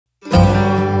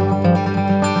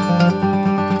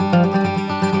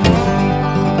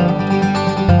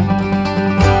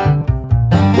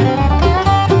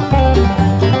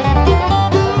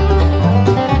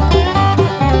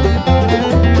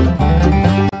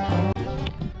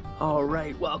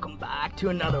right, welcome back to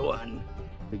another one.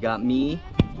 We got me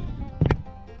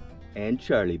and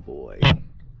Charlie boy.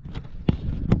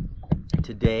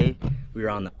 Today we are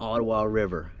on the Ottawa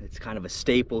River. It's kind of a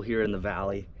staple here in the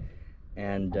valley,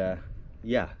 and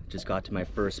yeah, just got to my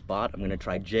first spot. I'm gonna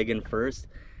try jigging first,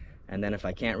 and then if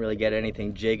I can't really get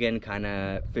anything jigging, kind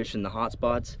of fishing the hot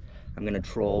spots, I'm gonna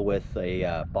troll with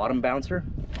a bottom bouncer.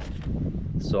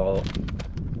 So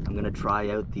I'm gonna try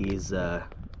out these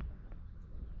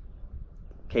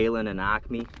Kalen and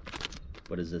Acme.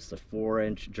 What is this, the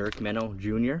 4-inch jerk minnow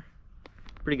junior?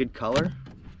 Pretty good color.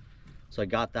 So I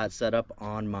got that set up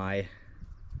on my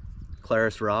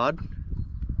Claris rod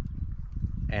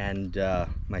and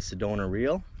my Sedona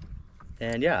reel.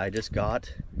 And yeah, I just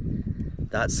got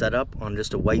that set up on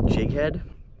just a white jig head.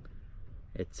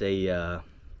 It's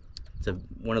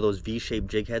one of those V-shaped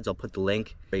jig heads. I'll put the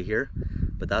link right here,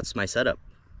 but that's my setup.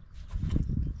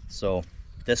 So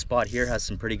this spot here has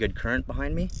some pretty good current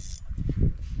behind me,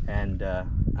 and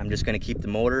I'm just going to keep the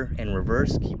motor in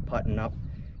reverse, keep putting up,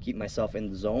 keep myself in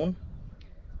the zone,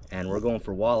 and we're going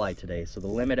for walleye today. So the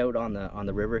limit out on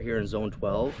the river here in zone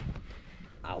 12,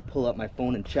 I'll pull up my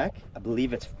phone and check. I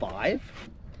believe it's 5,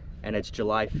 and it's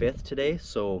July 5th today.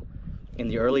 So in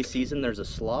the early season there's a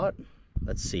slot.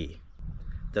 Let's see,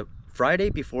 the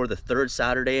Friday before the 3rd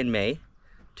Saturday in May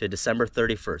to December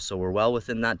 31st. So we're well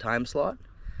within that time slot.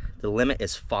 The limit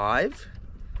is 5.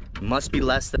 It must be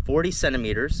less than 40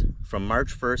 centimeters from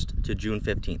March 1st to June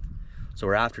 15th. So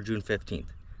we're after June 15th.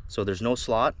 So there's no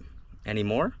slot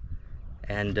anymore.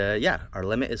 And yeah, our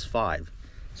limit is 5.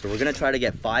 So we're gonna try to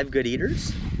get 5 good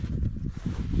eaters.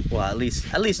 Well, at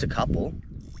least a couple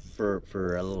for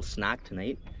a little snack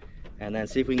tonight. And then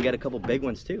see if we can get a couple big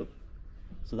ones too.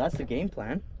 So that's the game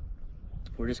plan.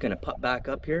 We're just gonna putt back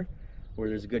up here where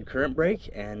there's a good current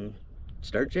break and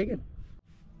start jigging.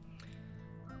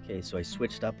 Okay, so I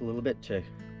switched up a little bit to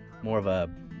more of a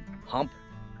hump,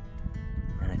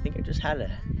 and I think I just had a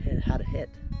hit.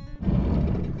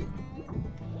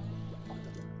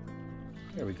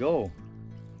 There we go.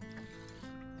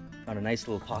 Found a nice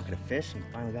little pocket of fish and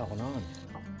finally got one on.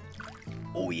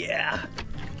 Oh yeah,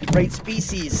 right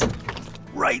species,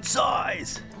 right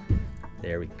size.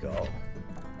 There we go.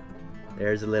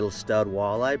 There's a little stud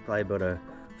walleye, probably about a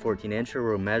 14-incher.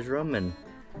 We'll measure him and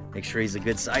make sure he's a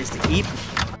good size to keep.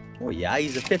 Oh yeah,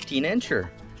 he's a 15-incher.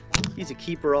 He's a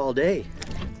keeper all day.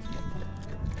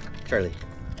 Charlie.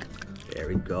 There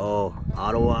we go.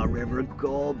 Ottawa River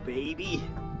gold, baby.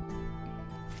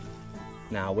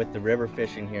 Now with the river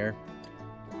fishing here,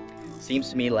 seems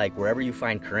to me like wherever you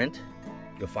find current,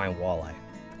 you'll find walleye,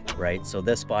 right? So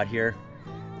this spot here,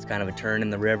 it's kind of a turn in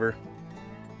the river,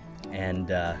 and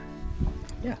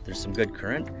yeah, there's some good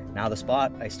current. Now the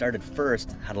spot I started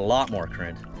first had a lot more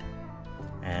current,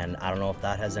 and I don't know if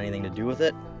that has anything to do with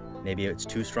it. Maybe it's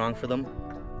too strong for them,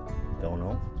 don't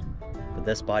know. But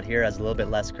this spot here has a little bit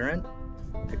less current.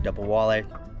 Picked up a walleye,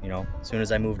 you know, as soon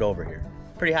as I moved over here.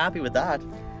 Pretty happy with that.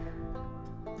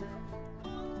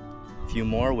 A few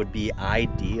more would be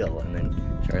ideal, and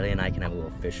then Charlie and I can have a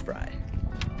little fish fry.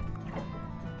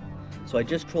 So I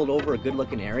just trolled over a good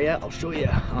looking area. I'll show you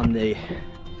on the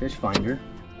fish finder.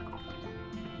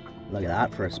 Look at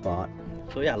that for a spot.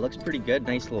 So yeah, it looks pretty good.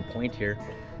 Nice little point here.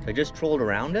 So I just trolled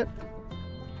around it,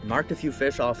 marked a few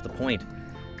fish off the point.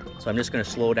 So I'm just gonna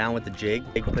slow down with the jig.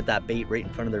 They can put that bait right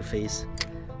in front of their face.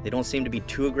 They don't seem to be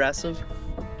too aggressive.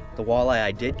 The walleye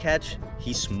I did catch,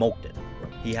 he smoked it.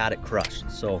 He had it crushed.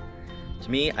 So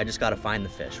to me, I just gotta find the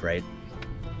fish, right?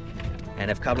 And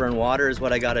if covering water is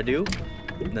what I gotta do,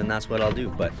 then that's what I'll do.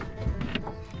 But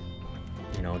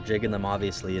you know, jigging them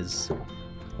obviously is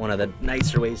one of the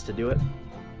nicer ways to do it.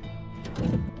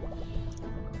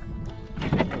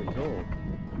 There we go.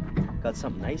 Got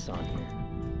something nice on here.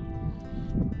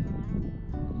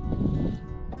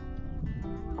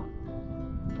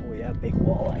 Oh yeah, big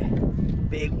walleye.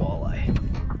 Big walleye.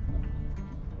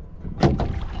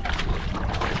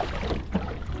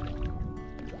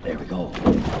 There we go.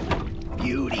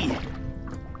 Beauty.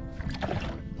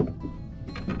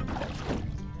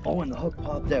 Oh, and the hook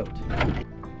popped out.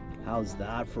 How's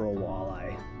that for a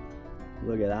walleye?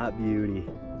 Look at that beauty.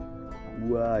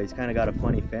 Wow, he's kind of got a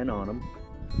funny fin on him.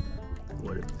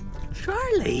 What a...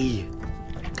 Charlie!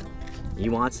 He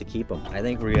wants to keep him. I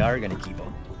think we are gonna keep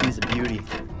him. He's a beauty.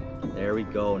 There we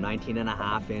go,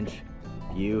 19.5-inch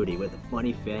beauty with a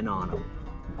funny fin on him.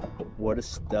 What a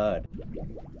stud.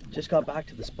 Just got back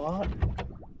to the spot.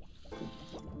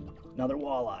 Another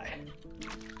walleye.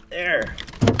 There.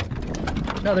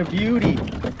 Another beauty.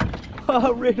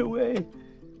 Oh, right away.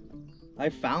 I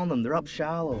found them. They're up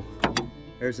shallow.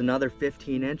 There's another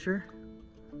 15-incher.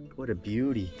 What a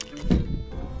beauty.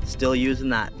 Still using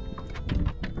that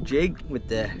jig with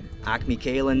the Acme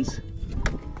Kalin's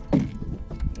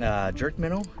jerk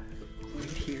minnow right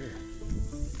here.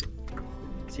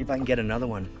 See if I can get another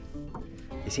one.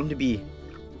 They seem to be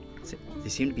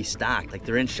stacked, like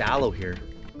they're in shallow here.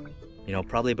 You know,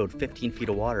 probably about 15 feet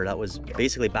of water. That was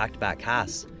basically back-to-back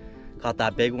casts. Caught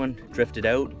that big one, drifted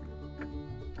out,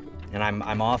 and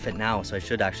I'm off it now, so I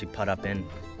should actually putt up in.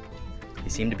 They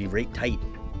seem to be right tight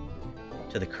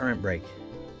to the current break.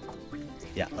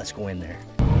 Yeah, let's go in there.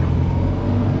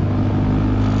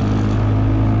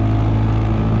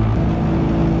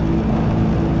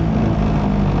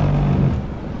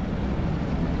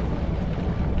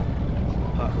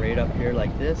 Putt right up here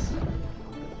like this.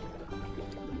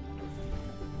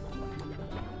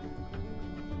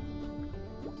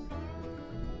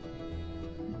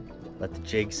 Let the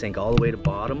jig sink all the way to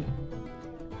bottom.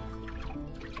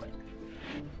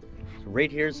 So right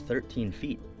here is 13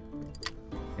 feet.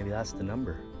 Maybe that's the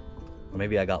number. Or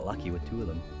maybe I got lucky with 2 of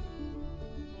them.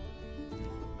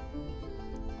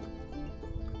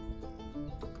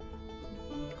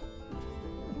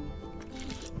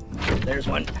 There's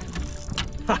one.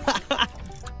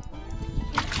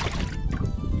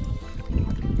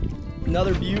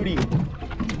 Another beauty.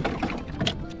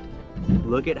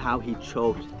 Look at how he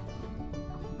choked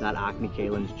that Acme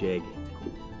Kalin's jig.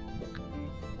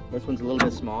 This one's a little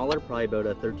bit smaller, probably about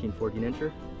a 13-14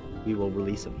 incher. We will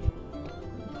release him.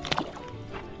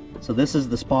 So this is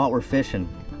the spot we're fishing.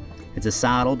 It's a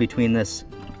saddle between this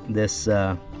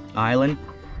island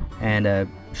and a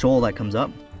shoal that comes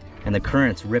up, and the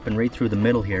current's ripping right through the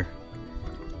middle here.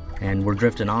 And we're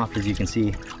drifting off, as you can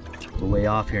see. We're way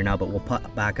off here now, but we'll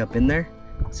put back up in there,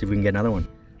 see if we can get another one.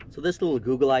 So this little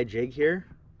Google Eye jig here,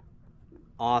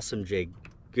 awesome jig.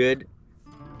 Good,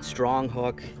 strong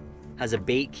hook, has a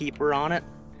bait keeper on it.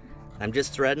 I'm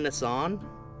just threading this on,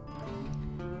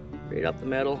 right up the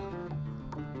middle,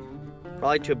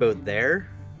 probably to about there,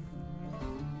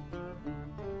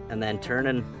 and then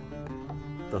turning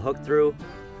the hook through,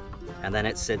 and then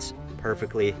it sits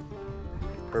perfectly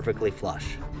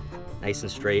flush, nice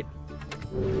and straight.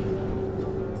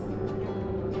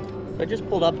 So I just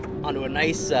pulled up onto a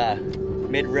nice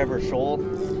mid-river shoal.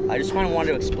 I just wanted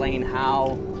to explain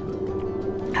how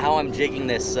I'm jigging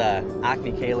this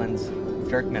Acme Kalin's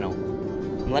jerk minnow.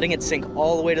 I'm letting it sink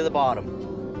all the way to the bottom,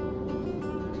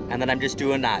 and then I'm just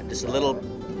doing that, just a little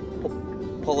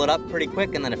pull it up pretty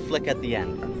quick, and then a flick at the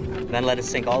end, and then let it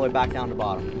sink all the way back down to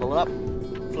bottom. Pull it up,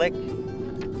 flick,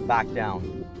 back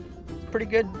down. Pretty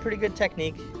good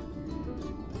technique.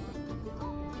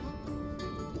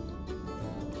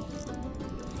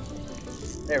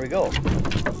 There we go.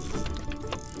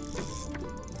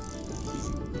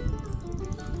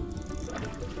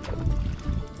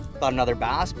 Got another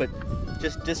bass, but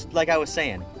just like I was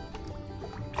saying.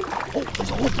 Oh, there's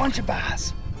a whole bunch of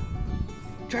bass.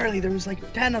 Charlie, there was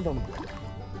like 10 of them.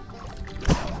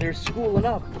 They're schooling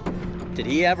up. Did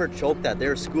he ever choke that?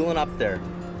 They're schooling up there.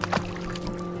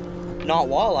 Not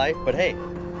walleye, but hey,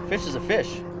 fish is a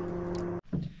fish.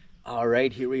 All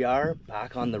right, here we are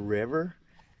back on the river.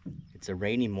 It's a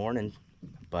rainy morning,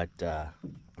 but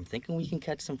I'm thinking we can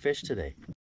catch some fish today.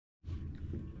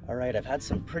 All right, I've had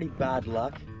some pretty bad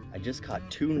luck. I just caught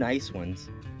 2 nice ones,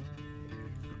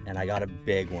 and I got a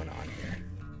big one on here.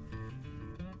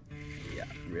 Yeah,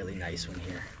 really nice one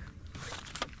here.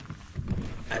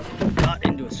 I've got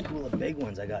into a school of big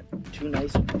ones. I got 2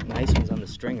 nice ones on the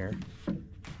stringer.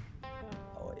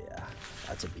 Oh yeah,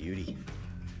 that's a beauty.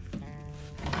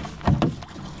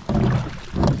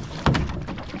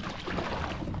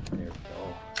 There we go.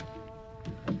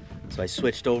 So I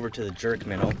switched over to the jerk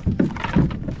minnow,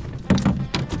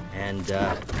 and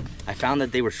I found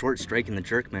that they were short striking the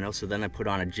jerk minnow, so then I put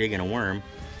on a jig and a worm.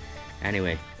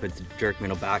 Anyway, put the jerk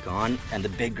minnow back on, and the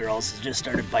big girls just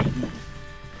started biting.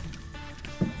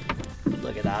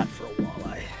 Look at that for a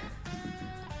walleye.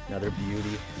 Another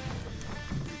beauty.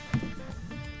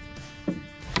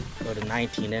 About a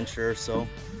 19 incher or so.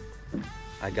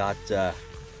 I got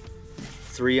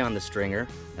 3 on the stringer.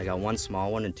 I got 1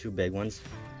 small one and 2 big ones,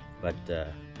 but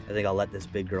I think I'll let this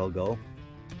big girl go,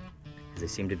 because they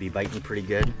seem to be biting pretty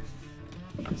good.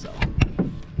 So,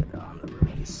 put it on the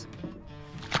release.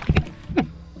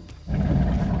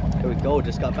 There we go,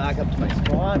 just got back up to my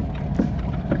spot.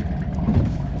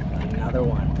 Another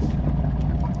one.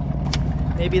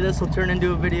 Maybe this will turn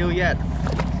into a video yet.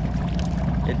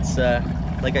 It's,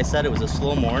 like I said, it was a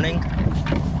slow morning.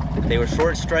 They were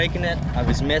short striking it. I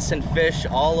was missing fish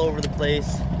all over the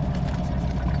place.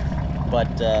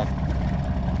 But,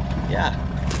 yeah.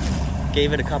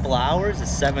 Gave it a couple hours.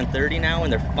 It's 7:30 now,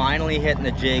 and they're finally hitting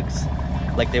the jigs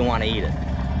like they want to eat it.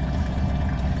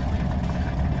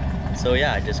 So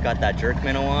yeah, I just got that jerk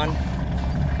minnow on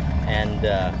and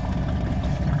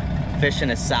fishing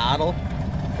a saddle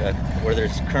where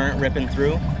there's current ripping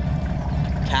through,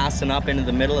 casting up into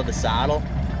the middle of the saddle.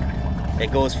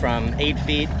 It goes from 8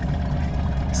 feet,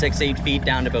 8 feet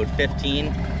down to about 15,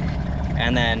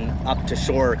 and then up to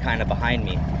shore kind of behind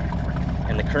me.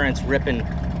 And the current's ripping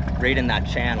right in that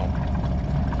channel.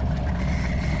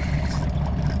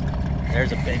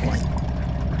 There's a big one.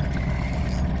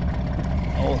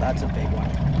 Oh, that's a big one.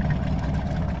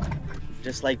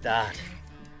 Just like that.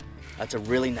 That's a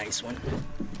really nice one.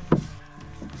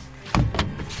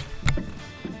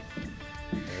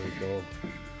 There we go.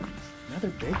 Another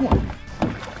big one.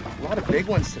 A lot of big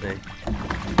ones today.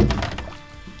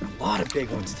 A lot of big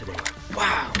ones today.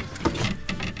 Wow.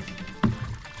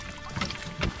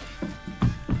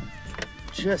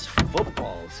 Just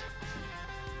footballs.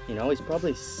 You know, he's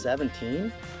probably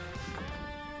 17.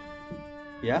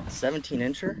 Yeah, 17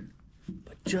 incher,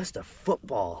 but just a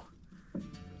football.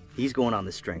 He's going on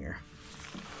the stringer.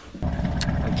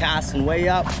 I'm casting way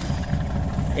up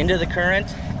into the current.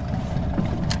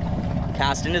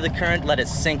 Cast into the current, let it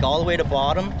sink all the way to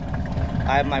bottom.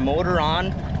 I have my motor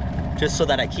on just so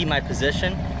that I keep my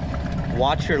position.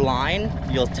 Watch your line,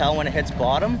 you'll tell when it hits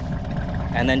bottom,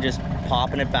 and then just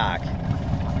popping it back.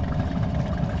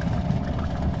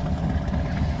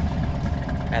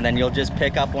 And then you'll just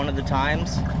pick up one of the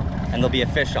times and there'll be a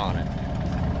fish on it.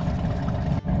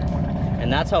 And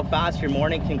that's how fast your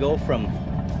morning can go from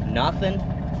nothing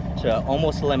to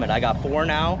almost the limit. I got 4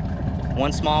 now,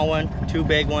 1 small one, 2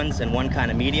 big ones, and 1 kind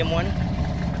of medium one.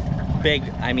 Big,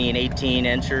 I mean 18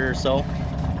 incher or so.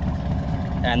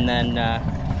 And then,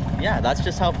 yeah, that's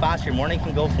just how fast your morning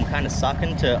can go from kind of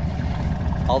sucking to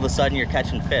all of a sudden you're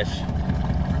catching fish.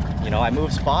 You know, I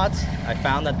moved spots. I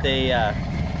found that they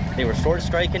were short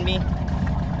striking me,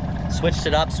 switched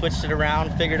it up, switched it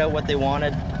around, figured out what they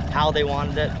wanted, how they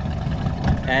wanted it,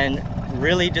 and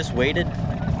really just waited,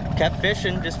 kept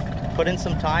fishing, just put in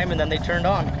some time, and then they turned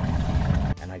on.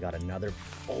 And I got another,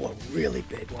 oh, a really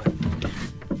big one.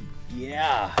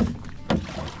 Yeah.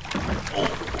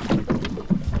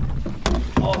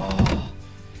 Oh,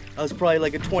 that was probably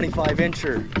like a 25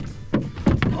 incher.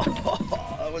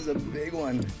 Oh, that was a big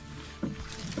one.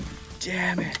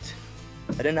 Damn it.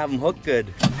 I didn't have them hooked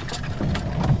good.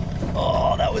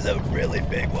 Oh, that was a really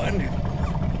big one.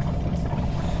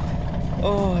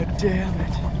 Oh, damn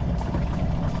it.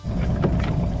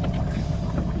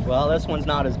 Well, this one's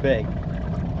not as big.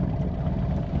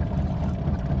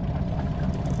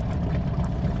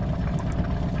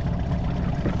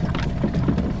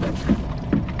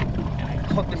 And I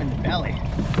hooked him in the belly.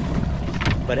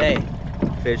 But hey,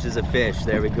 fish is a fish.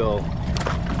 There we go.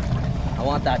 I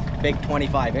want that big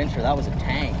 25 incher. That was a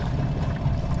tank.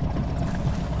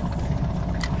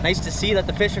 Nice to see that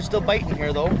the fish are still biting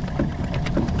here though.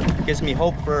 Gives me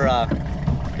hope for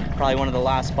probably one of the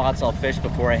last spots I'll fish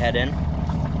before I head in.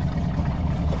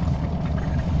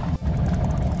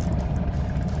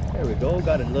 There we go,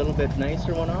 got a little bit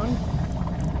nicer one on.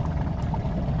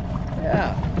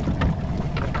 Yeah,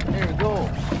 there we go.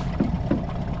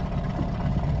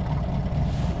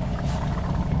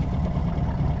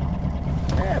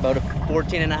 Yeah, about a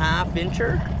 14.5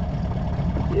 incher.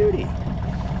 Beauty.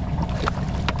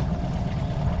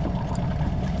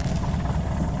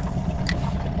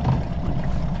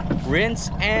 Rinse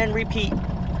and repeat.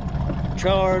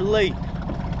 Charlie,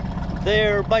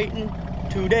 they're biting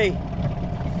today.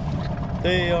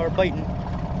 They are biting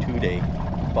today.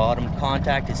 Bottom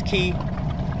contact is key.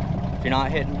 If you're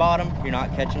not hitting bottom, you're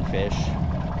not catching fish.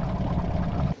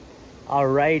 All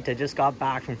right, I just got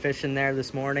back from fishing there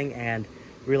this morning and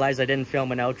realized I didn't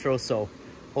film an outro, so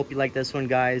hope you like this one,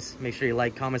 guys. Make sure you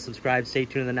like, comment, subscribe. Stay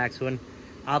tuned to the next one.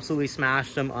 Absolutely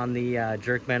smashed them on the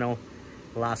jerk minnow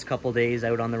the last couple days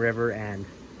out on the river, and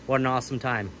what an awesome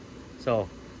time. So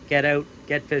get out,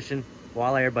 get fishing,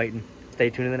 walleye are biting. Stay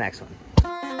tuned to the next one.